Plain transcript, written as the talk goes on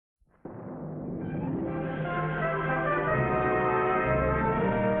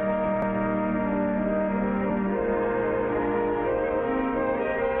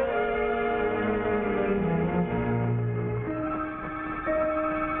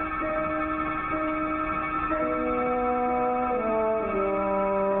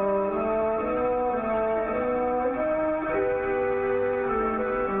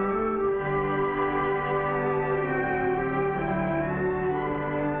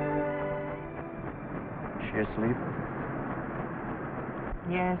she asleep?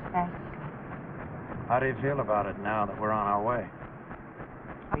 Yes, fast. How do you feel about it now that we're on our way?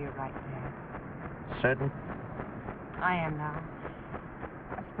 Oh, you're right, Dad. Certain? I am now.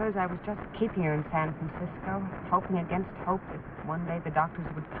 I suppose I was just keeping her in San Francisco, hoping against hope that one day the doctors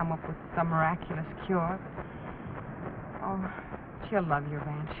would come up with some miraculous cure. Oh, she'll love your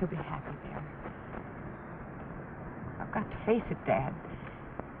ranch. She'll be happy there. I've got to face it, Dad.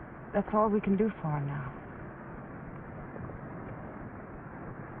 That's all we can do for her now.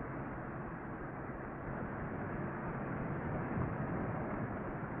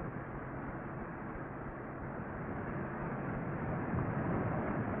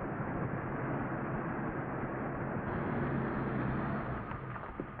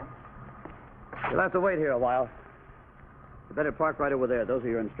 You'll have to wait here a while. You better park right over there. Those are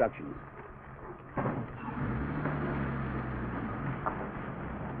your instructions.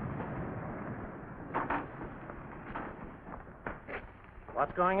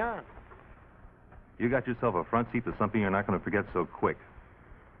 What's going on? You got yourself a front seat to something you're not going to forget so quick.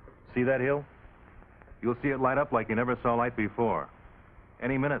 See that hill? You'll see it light up like you never saw light before.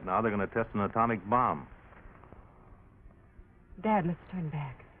 Any minute now, they're going to test an atomic bomb. Dad, let's turn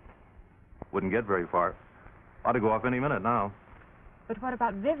back. Wouldn't get very far. Ought to go off any minute now. But what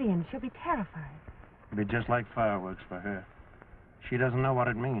about Vivian? She'll be terrified. It'll be just like fireworks for her. She doesn't know what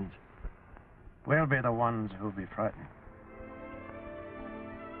it means. We'll be the ones who'll be frightened.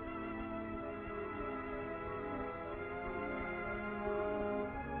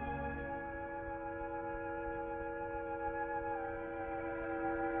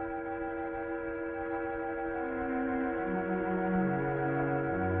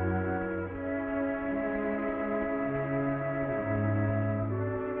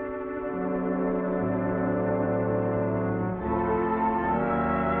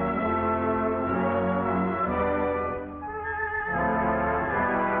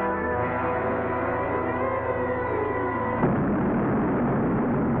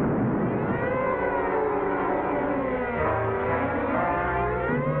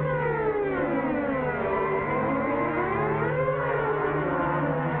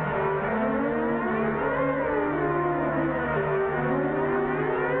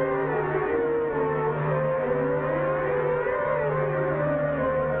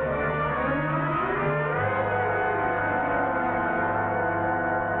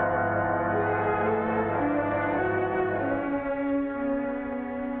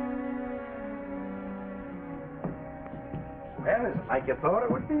 Well, is it like you thought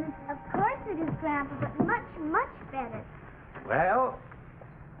it would be? Of course it is, Grandpa, but much, much better. Well,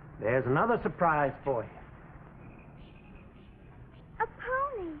 there's another surprise for you. A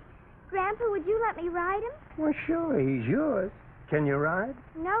pony. Grandpa, would you let me ride him? Well, sure, he's yours. Can you ride?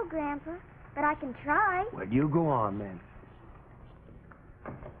 No, Grandpa, but I can try. Well, you go on then.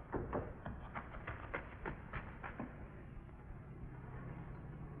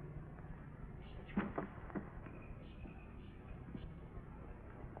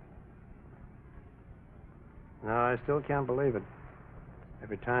 No, I still can't believe it.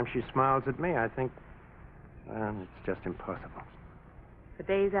 Every time she smiles at me, I think, well, it's just impossible. For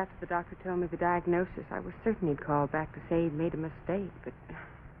days after the doctor told me the diagnosis, I was certain he'd call back to say he'd made a mistake, but...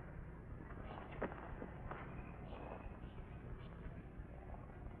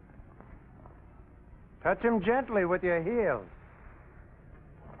 Touch him gently with your heels.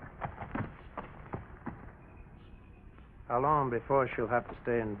 How long before she'll have to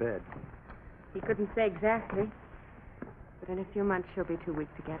stay in bed? He couldn't say exactly, but in a few months she'll be too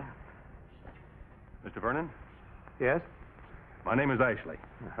weak to get up. Mr. Vernon? Yes? My name is Ashley.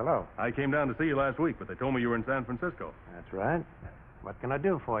 Hello. I came down to see you last week, but they told me you were in San Francisco. That's right. What can I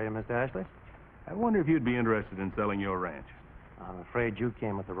do for you, Mr. Ashley? I wonder if you'd be interested in selling your ranch. I'm afraid you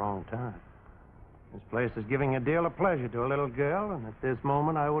came at the wrong time. This place is giving a deal of pleasure to a little girl, and at this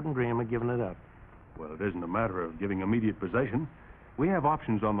moment I wouldn't dream of giving it up. Well, it isn't a matter of giving immediate possession. We have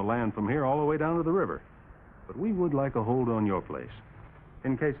options on the land from here all the way down to the river. But we would like a hold on your place,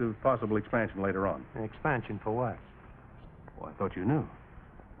 in case of possible expansion later on. An expansion for what? Oh, I thought you knew.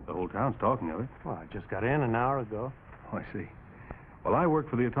 The whole town's talking of it. Well, I just got in an hour ago. Oh, I see. Well, I work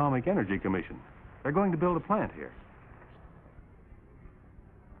for the Atomic Energy Commission. They're going to build a plant here.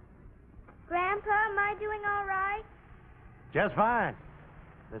 Grandpa, am I doing all right? Just fine.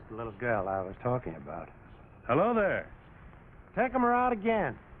 This is the little girl I was talking about. Hello there. Take her out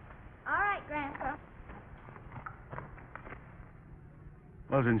again. All right, Grandpa.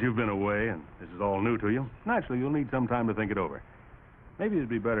 Well, since you've been away and this is all new to you, naturally you'll need some time to think it over. Maybe it'd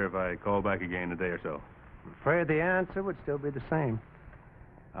be better if I call back again in a day or so. I'm afraid the answer would still be the same.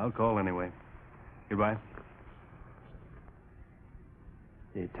 I'll call anyway. Goodbye.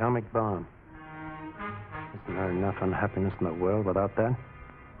 The atomic bomb. Isn't there enough unhappiness in the world without that?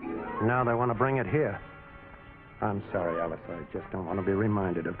 Now they want to bring it here. I'm sorry, Alice. I just don't want to be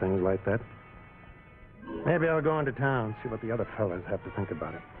reminded of things like that. Maybe I'll go into town, see what the other fellas have to think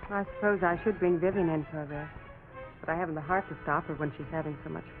about it. I suppose I should bring Vivian in for this. But I haven't the heart to stop her when she's having so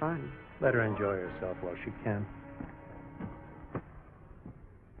much fun. Let her enjoy herself while she can.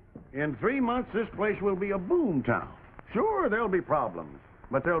 In 3 months, this place will be a boom town. Sure, there'll be problems,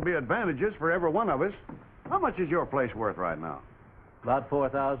 but there'll be advantages for every one of us. How much is your place worth right now? About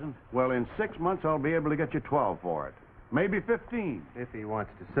 4,000. Well, in 6 months, I'll be able to get you 12 for it. Maybe 15. If he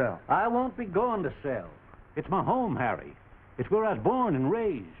wants to sell. I won't be going to sell. It's my home, Harry. It's where I was born and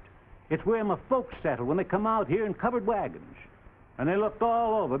raised. It's where my folks settled when they come out here in covered wagons. And they looked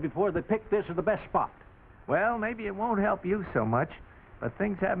all over before they picked this as the best spot. Well, maybe it won't help you so much, but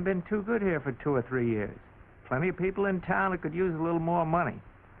things haven't been too good here for 2 or 3 years. Plenty of people in town that could use a little more money.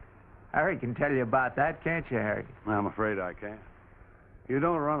 Harry can tell you about that, can't you, Harry? I'm afraid I can't. You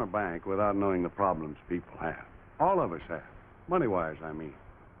don't run a bank without knowing the problems people have. All of us have. Money-wise, I mean.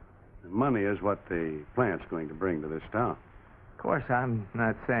 And money is what the plant's going to bring to this town. Of course, I'm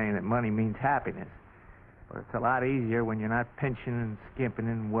not saying that money means happiness, but it's a lot easier when you're not pinching and skimping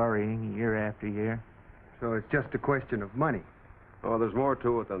and worrying year after year. So it's just a question of money. Oh, there's more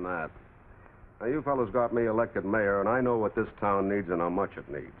to it than that. Now, you fellows got me elected mayor, and I know what this town needs and how much it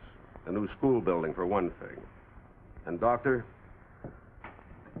needs. A new school building, for one thing. And, Doctor,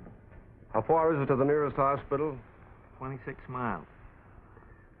 how far is it to the nearest hospital? 26 miles.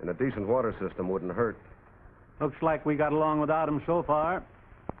 And a decent water system wouldn't hurt. Looks like we got along without him so far.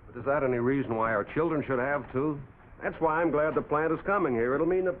 But is that any reason why our children should have to? That's why I'm glad the plant is coming here. It'll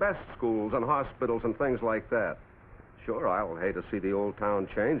mean the best schools and hospitals and things like that. Sure, I'll hate to see the old town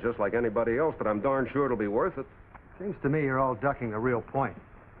change just like anybody else, but I'm darn sure it'll be worth it. Seems to me you're all ducking the real point.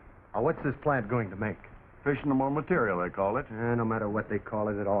 Now, what's this plant going to make? Fissionable material, they call it. No matter what they call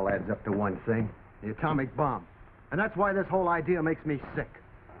it, it all adds up to one thing. The atomic bomb. And that's why this whole idea makes me sick.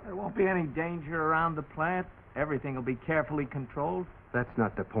 There won't be any danger around the plant. Everything will be carefully controlled. That's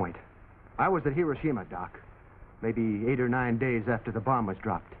not the point. I was at Hiroshima, Doc. Maybe 8 or 9 days after the bomb was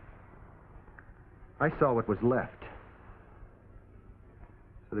dropped. I saw what was left.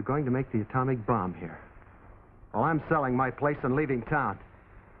 So they're going to make the atomic bomb here. Well, I'm selling my place and leaving town.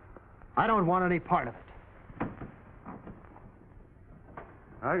 I don't want any part of it.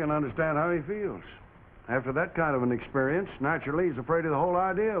 I can understand how he feels. After that kind of an experience, naturally, he's afraid of the whole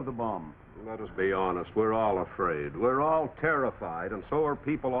idea of the bomb. Let us be honest. We're all afraid. We're all terrified, and so are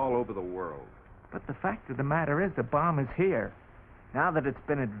people all over the world. But the fact of the matter is the bomb is here. Now that it's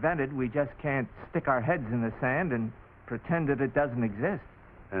been invented, we just can't stick our heads in the sand and pretend that it doesn't exist.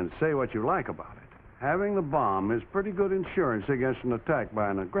 And say what you like about it. Having the bomb is pretty good insurance against an attack by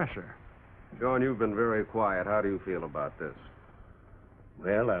an aggressor. John, you've been very quiet. How do you feel about this?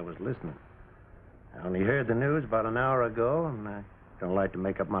 Well, I was listening. I only heard the news about an hour ago, and I don't like to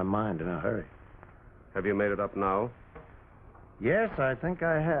make up my mind in a hurry. Have you made it up now? Yes, I think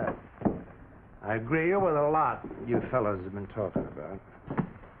I have. I agree with a lot you fellows have been talking about.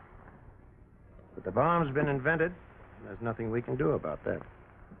 But the bomb's been invented, and there's nothing we can do about that.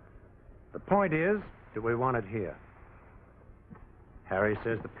 The point is, do we want it here? Harry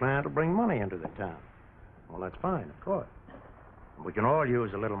says the plant will bring money into the town. Well, that's fine, of course. We can all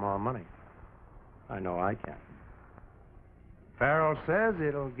use a little more money. I know I can. Farrell says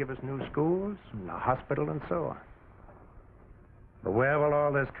it'll give us new schools and a hospital and so on. But where will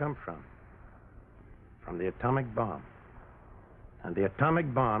all this come from? From the atomic bomb. And the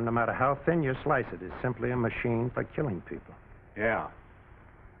atomic bomb, no matter how thin you slice it, is simply a machine for killing people. Yeah.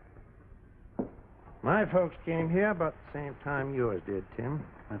 My folks came here about the same time yours did, Tim.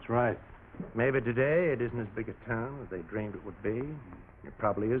 That's right. Maybe today it isn't as big a town as they dreamed it would be. It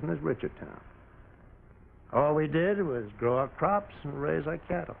probably isn't as rich a town. All we did was grow our crops and raise our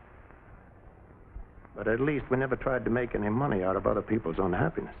cattle. But at least we never tried to make any money out of other people's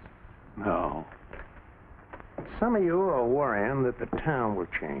unhappiness. No. Some of you are worrying that the town will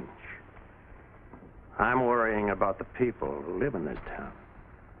change. I'm worrying about the people who live in this town.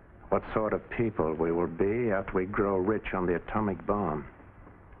 What sort of people we will be after we grow rich on the atomic bomb.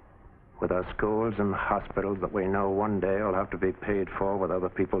 With our schools and hospitals that we know one day will have to be paid for with other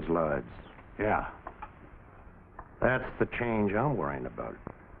people's lives. Yeah. That's the change I'm worrying about.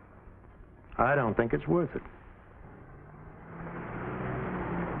 I don't think it's worth it.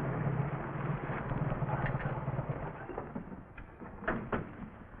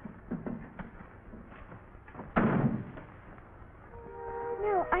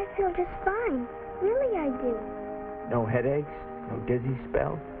 No, I feel just fine. Really, I do. No headaches? No dizzy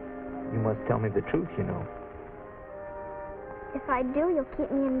spell? You must tell me the truth, you know. If I do, you'll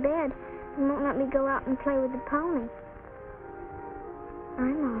keep me in bed and won't let me go out and play with the pony.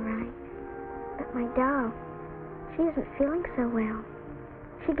 I'm all right. But my doll, she isn't feeling so well.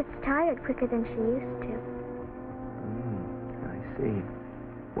 She gets tired quicker than she used to. I see.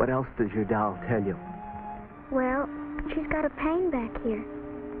 What else does your doll tell you? Well, she's got a pain back here.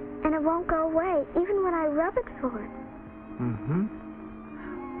 And it won't go away, even when I rub it for her.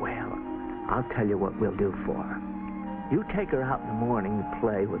 Well, I'll tell you what we'll do for her. You take her out in the morning to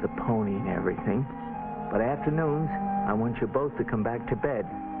play with the pony and everything. But afternoons, I want you both to come back to bed.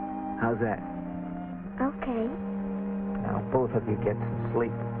 How's that? Okay. Now, both of you get some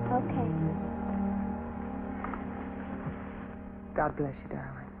sleep. Okay. God bless you,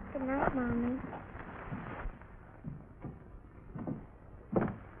 darling. Good night, Mommy.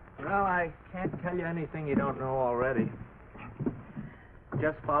 Well, I can't tell you anything you don't know already.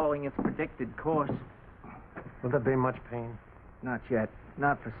 Just following its predicted course. Will there be much pain? Not yet.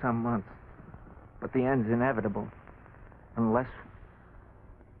 Not for some months. But the end's inevitable. Unless...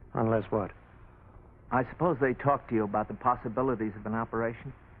 Unless what? I suppose they talked to you about the possibilities of an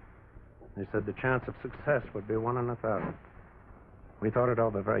operation? They said the chance of success would be 1 in 1,000. We thought it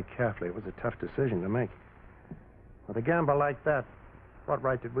over very carefully. It was a tough decision to make. With a gamble like that, what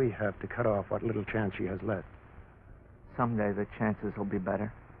right did we have to cut off what little chance she has left? Someday the chances will be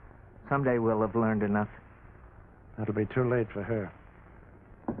better. Someday we'll have learned enough. That'll be too late for her.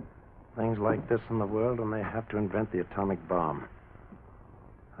 Things like this in the world, and they have to invent the atomic bomb.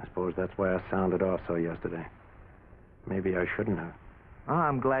 I suppose that's why I sounded off so yesterday. Maybe I shouldn't have. Oh,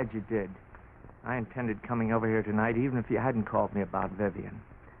 I'm glad you did. I intended coming over here tonight even if you hadn't called me about Vivian.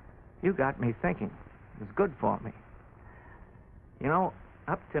 You got me thinking. It was good for me. You know,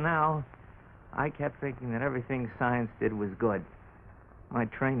 up to now, I kept thinking that everything science did was good. My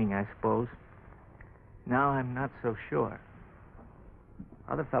training, I suppose. Now I'm not so sure.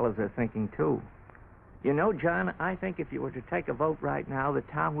 Other fellows are thinking, too. You know, John, I think if you were to take a vote right now, the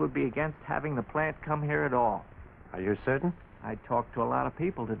town would be against having the plant come here at all. Are you certain? I talked to a lot of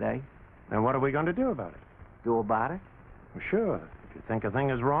people today. Then what are we going to do about it? Do about it? Well, sure. If you think a thing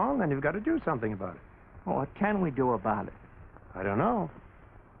is wrong, then you've got to do something about it. Well, what can we do about it? I don't know.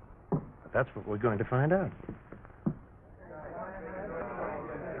 But that's what we're going to find out.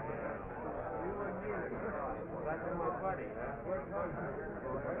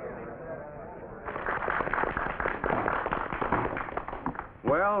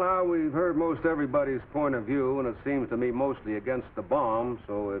 Well, now we've heard most everybody's point of view, and it seems to me mostly against the bomb,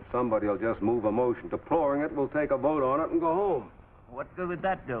 so if somebody will just move a motion deploring it, we'll take a vote on it and go home. What good would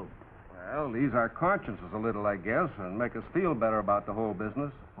that do? Well, ease our consciences a little, I guess, and make us feel better about the whole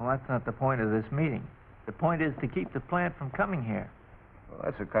business. Well, that's not the point of this meeting. The point is to keep the plant from coming here. Well,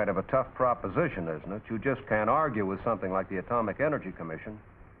 that's a kind of a tough proposition, isn't it? You just can't argue with something like the Atomic Energy Commission.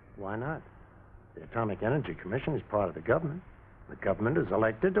 Why not? The Atomic Energy Commission is part of the government. The government is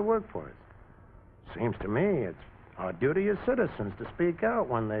elected to work for us. Seems to me it's our duty as citizens to speak out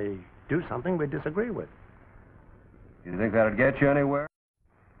when they do something we disagree with. You think that'd get you anywhere?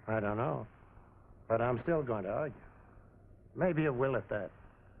 I don't know. But I'm still going to argue. Maybe it will at that.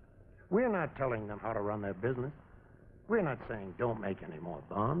 We're not telling them how to run their business. We're not saying don't make any more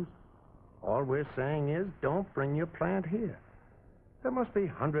bombs. All we're saying is don't bring your plant here. There must be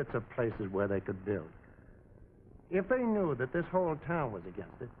hundreds of places where they could build. If they knew that this whole town was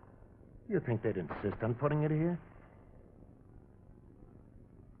against it, you think they'd insist on putting it here?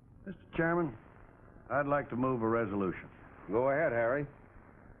 Mr. Chairman, I'd like to move a resolution. Go ahead, Harry.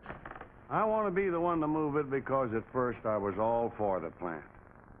 I want to be the one to move it because at first I was all for the plant.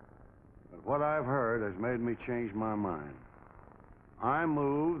 But what I've heard has made me change my mind. I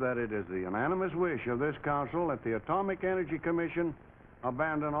move that it is the unanimous wish of this council that the Atomic Energy Commission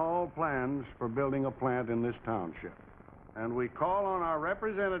abandon all plans for building a plant in this township. And we call on our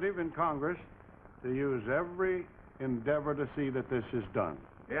representative in Congress to use every endeavor to see that this is done.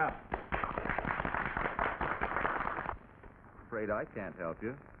 Yeah. Afraid I can't help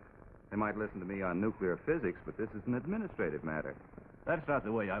you. They might listen to me on nuclear physics, but this is an administrative matter. That's not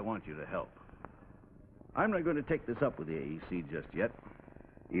the way I want you to help. I'm not going to take this up with the AEC just yet.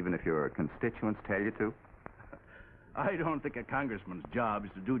 Even if your constituents tell you to? I don't think a congressman's job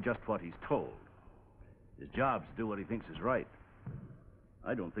is to do just what he's told. His job's to do what he thinks is right.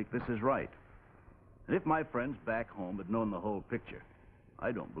 I don't think this is right. And if my friends back home had known the whole picture,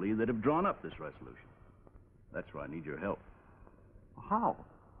 I don't believe they'd have drawn up this resolution. That's where I need your help. How?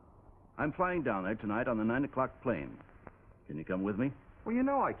 I'm flying down there tonight on the 9 o'clock plane. Can you come with me? Well, you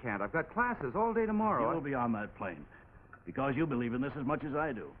know I can't. I've got classes all day tomorrow. You'll be on that plane. Because you believe in this as much as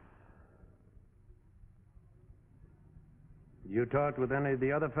I do. You talked with any of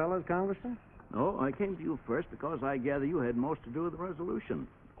the other fellas, Congressman? No, I came to you first because I gather you had most to do with the resolution.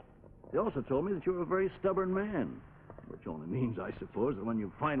 They also told me that you were a very stubborn man, which only means, I suppose, that when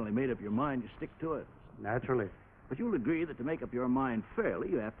you've finally made up your mind, you stick to it. Naturally. But you'll agree that to make up your mind fairly,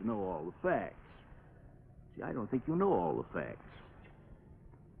 you have to know all the facts. See, I don't think you know all the facts.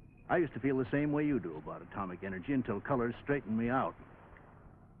 I used to feel the same way you do about atomic energy until Colors straightened me out.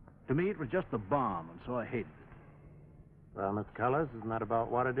 To me, it was just the bomb, and so I hated it. Well, Mr. Colors, isn't that about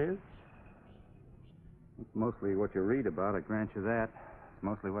what it is? It's mostly what you read about, I grant you that. It's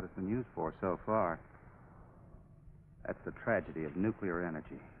mostly what it's been used for so far. That's the tragedy of nuclear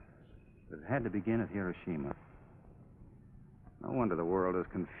energy. It had to begin at Hiroshima. No wonder the world is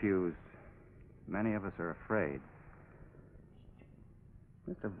confused. Many of us are afraid.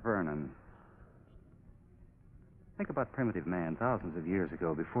 Mr. Vernon, think about primitive man thousands of years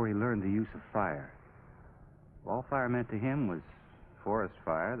ago before he learned the use of fire. All fire meant to him was forest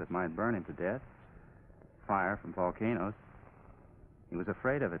fire that might burn him to death, fire from volcanoes. He was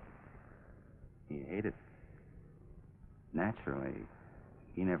afraid of it. He hated it. Naturally,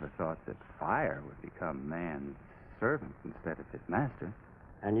 he never thought that fire would become man's servant instead of his master.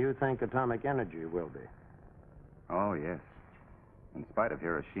 And you think atomic energy will be? Oh, yes. In spite of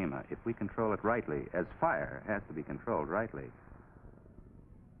Hiroshima, if we control it rightly, as fire has to be controlled rightly,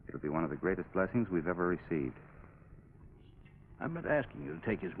 it'll be one of the greatest blessings we've ever received. I'm not asking you to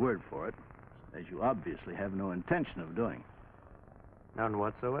take his word for it, as you obviously have no intention of doing. None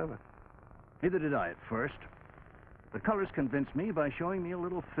whatsoever. Neither did I at first. The Colors convinced me by showing me a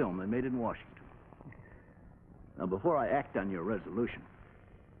little film they made in Washington. Now, before I act on your resolution,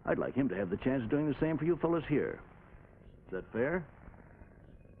 I'd like him to have the chance of doing the same for you fellas here. Is that fair?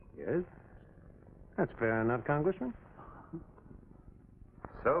 Yes. That's fair enough, Congressman.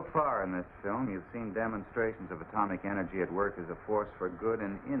 So far in this film, you've seen demonstrations of atomic energy at work as a force for good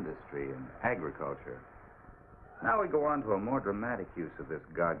in industry and agriculture. Now we go on to a more dramatic use of this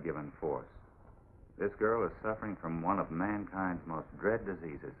God-given force. This girl is suffering from one of mankind's most dread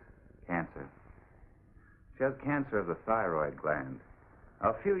diseases, cancer. She has cancer of the thyroid gland.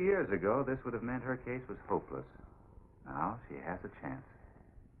 A few years ago, this would have meant her case was hopeless. Now she has a chance.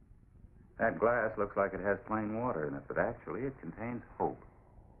 That glass looks like it has plain water in it, but actually it contains hope.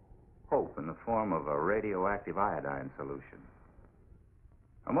 Hope in the form of a radioactive iodine solution.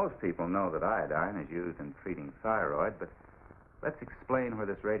 Now, most people know that iodine is used in treating thyroid, but let's explain where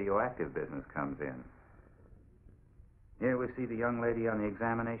this radioactive business comes in. Here we see the young lady on the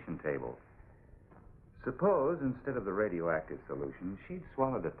examination table. Suppose, instead of the radioactive solution, she'd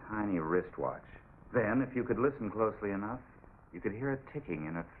swallowed a tiny wristwatch. Then, if you could listen closely enough, you could hear a ticking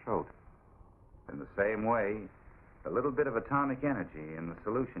in her throat. In the same way, a little bit of atomic energy in the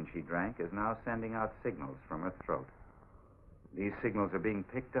solution she drank is now sending out signals from her throat. These signals are being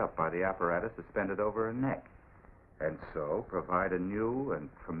picked up by the apparatus suspended over her neck, and so provide a new and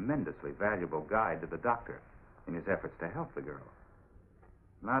tremendously valuable guide to the doctor in his efforts to help the girl.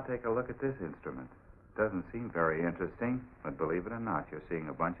 Now take a look at this instrument. Doesn't seem very interesting, but believe it or not, you're seeing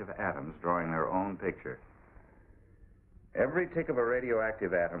a bunch of atoms drawing their own picture. Every tick of a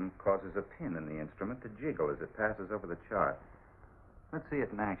radioactive atom causes a pin in the instrument to jiggle as it passes over the chart. Let's see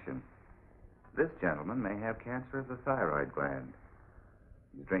it in action. This gentleman may have cancer of the thyroid gland.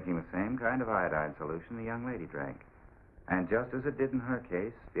 He's drinking the same kind of iodine solution the young lady drank. And just as it did in her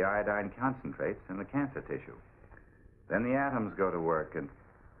case, the iodine concentrates in the cancer tissue. Then the atoms go to work and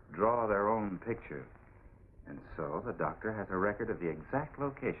draw their own picture. And so the doctor has a record of the exact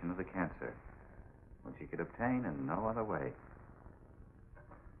location of the cancer, which he could obtain in no other way.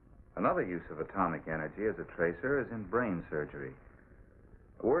 Another use of atomic energy as a tracer is in brain surgery.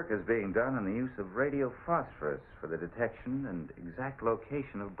 Work is being done in the use of radiophosphorus for the detection and exact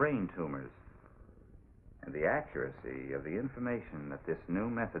location of brain tumors. And the accuracy of the information that this new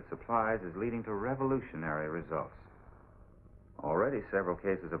method supplies is leading to revolutionary results. Already several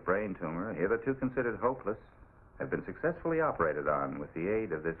cases of brain tumor, hitherto considered hopeless, have been successfully operated on with the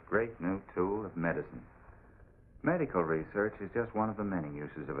aid of this great new tool of medicine. Medical research is just one of the many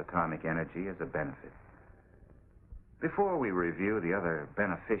uses of atomic energy as a benefit. Before we review the other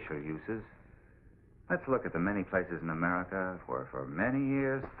beneficial uses, let's look at the many places in America where for many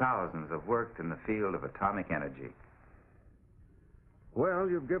years thousands have worked in the field of atomic energy. Well,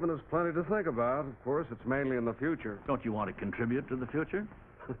 you've given us plenty to think about. Of course, it's mainly in the future. Don't you want to contribute to the future?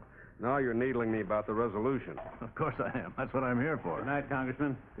 Now you're needling me about the resolution. Of course I am. That's what I'm here for. Good night,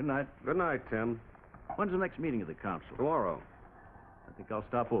 Congressman. Good night. Good night, Tim. When's the next meeting of the council? Tomorrow. I think I'll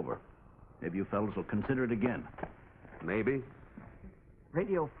stop over. Maybe you fellas will consider it again. Maybe.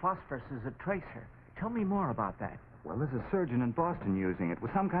 Radiophosphorus is a tracer. Tell me more about that. Well, there's a surgeon in Boston using it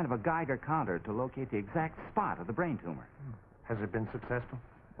with some kind of a Geiger counter to locate the exact spot of the brain tumor. Has it been successful?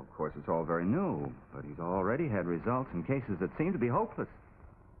 Of course, it's all very new, but he's already had results in cases that seem to be hopeless.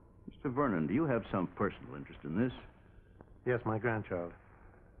 Mr. Vernon, do you have some personal interest in this? Yes, my grandchild.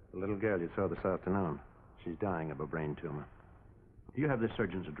 The little girl you saw this afternoon. She's dying of a brain tumor. Do you have this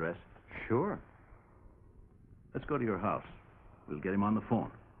surgeon's address? Sure. Let's go to your house. We'll get him on the phone.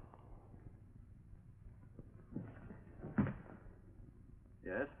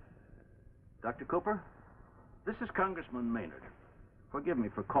 Yes? Dr. Cooper? This is Congressman Maynard. Forgive me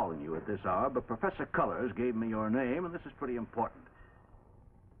for calling you at this hour, but Professor Cullors gave me your name, and this is pretty important.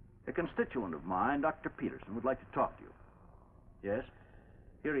 A constituent of mine, Dr. Peterson, would like to talk to you. Yes?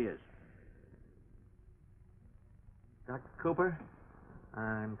 Here he is. Dr. Cooper,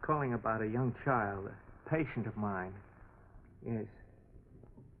 I'm calling about a young child, a patient of mine. Yes.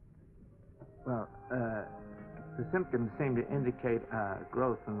 Well, the symptoms seem to indicate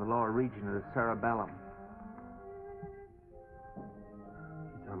growth in the lower region of the cerebellum.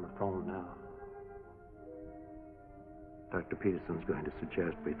 He's on the phone now. Dr. Peterson's going to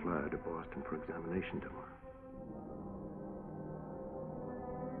suggest we fly her to Boston for examination tomorrow.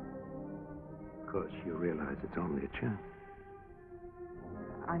 Of course, you realize it's only a chance.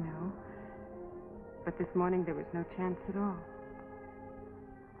 I know. But this morning there was no chance at all.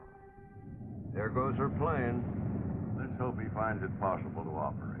 There goes her plane. Let's hope he finds it possible to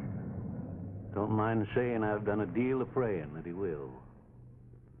operate. Don't mind saying I've done a deal of praying that he will.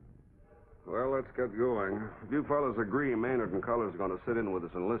 Well, let's get going. If you fellas agree, Maynard and Cullors are going to sit in with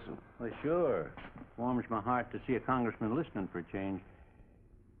us and listen. Well, sure. Warms my heart to see a congressman listening for a change.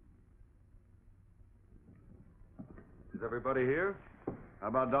 Is everybody here? How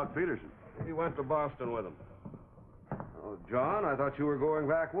about Doc Peterson? He went to Boston with him. Oh, John, I thought you were going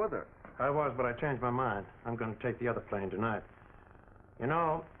back with her. I was, but I changed my mind. I'm going to take the other plane tonight. You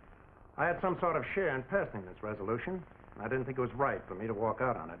know, I had some sort of share in passing this resolution. I didn't think it was right for me to walk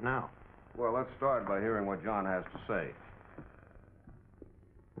out on it now. Well, let's start by hearing what John has to say.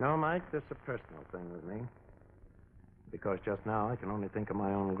 No, Mike, this is a personal thing with me. Because just now I can only think of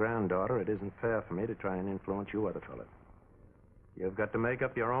my own granddaughter, it isn't fair for me to try and influence you other fellas. You've got to make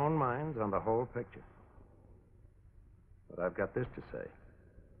up your own minds on the whole picture. But I've got this to say.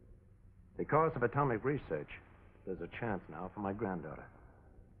 Because of atomic research, there's a chance now for my granddaughter.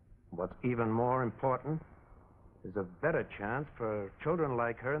 What's even more important is a better chance for children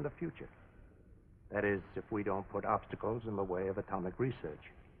like her in the future. That is, if we don't put obstacles in the way of atomic research.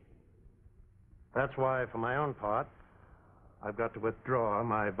 That's why, for my own part, I've got to withdraw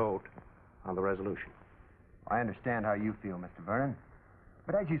my vote on the resolution. I understand how you feel, Mr. Vernon.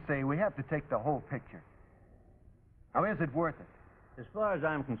 But as you say, we have to take the whole picture. Now, is it worth it? As far as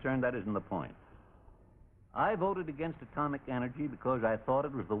I'm concerned, that isn't the point. I voted against atomic energy because I thought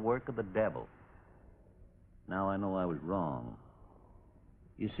it was the work of the devil. Now I know I was wrong.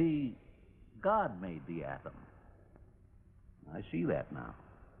 You see, God made the atom. I see that now.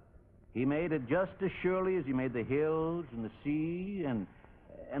 He made it just as surely as he made the hills and the sea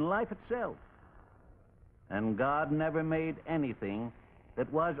and life itself. And God never made anything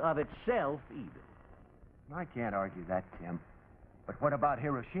that was of itself either. I can't argue that, Tim. But what about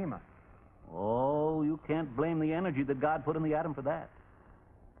Hiroshima? Oh, you can't blame the energy that God put in the atom for that.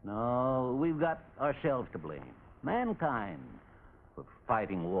 No, we've got ourselves to blame. Mankind for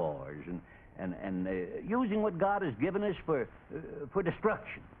fighting wars and using what God has given us for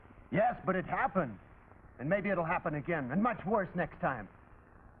destruction. Yes, but it happened. And maybe it'll happen again, and much worse next time.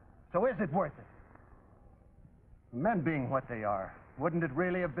 So is it worth it? Men being what they are, wouldn't it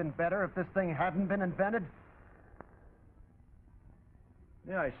really have been better if this thing hadn't been invented?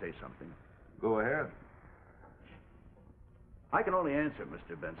 May I say something? Go ahead. I can only answer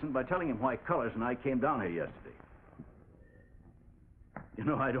Mr. Benson by telling him why Cullors and I came down here yesterday. You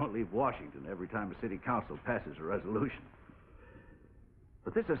know, I don't leave Washington every time a city council passes a resolution.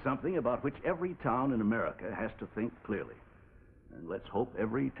 But this is something about which every town in America has to think clearly. And let's hope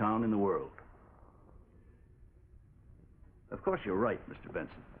every town in the world. Of course, you're right, Mr.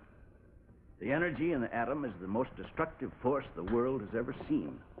 Benson. The energy in the atom is the most destructive force the world has ever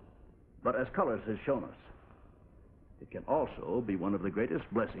seen. But as Cullors has shown us, it can also be one of the greatest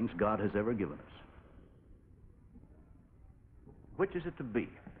blessings God has ever given us. Which is it to be?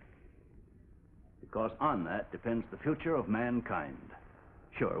 Because on that depends the future of mankind.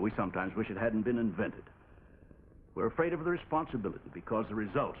 Sure, we sometimes wish it hadn't been invented. We're afraid of the responsibility because the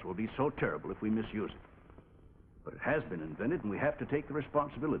results will be so terrible if we misuse it. But it has been invented, and we have to take the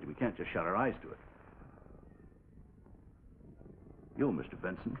responsibility. We can't just shut our eyes to it. You, Mr.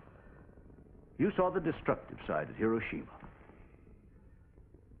 Benson. You saw the destructive side of Hiroshima.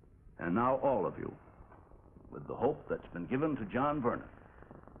 And now all of you, with the hope that's been given to John Vernon,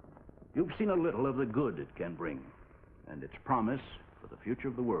 you've seen a little of the good it can bring and its promise for the future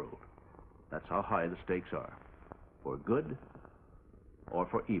of the world. That's how high the stakes are, for good or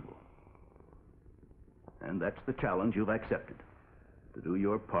for evil. And that's the challenge you've accepted, to do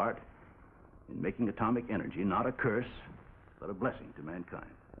your part in making atomic energy not a curse, but a blessing to mankind.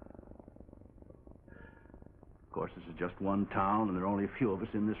 Of course, this is just one town, and there are only a few of us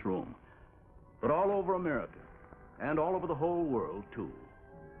in this room. But all over America, and all over the whole world, too,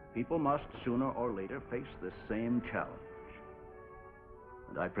 people must, sooner or later, face this same challenge.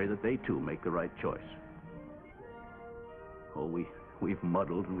 And I pray that they, too, make the right choice. Oh, we've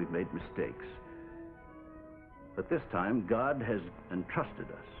muddled and we've made mistakes. But this time, God has entrusted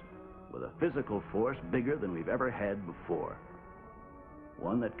us with a physical force bigger than we've ever had before.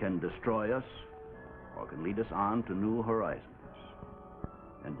 One that can destroy us or can lead us on to new horizons.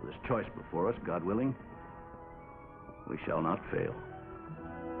 And with this choice before us, God willing, we shall not fail.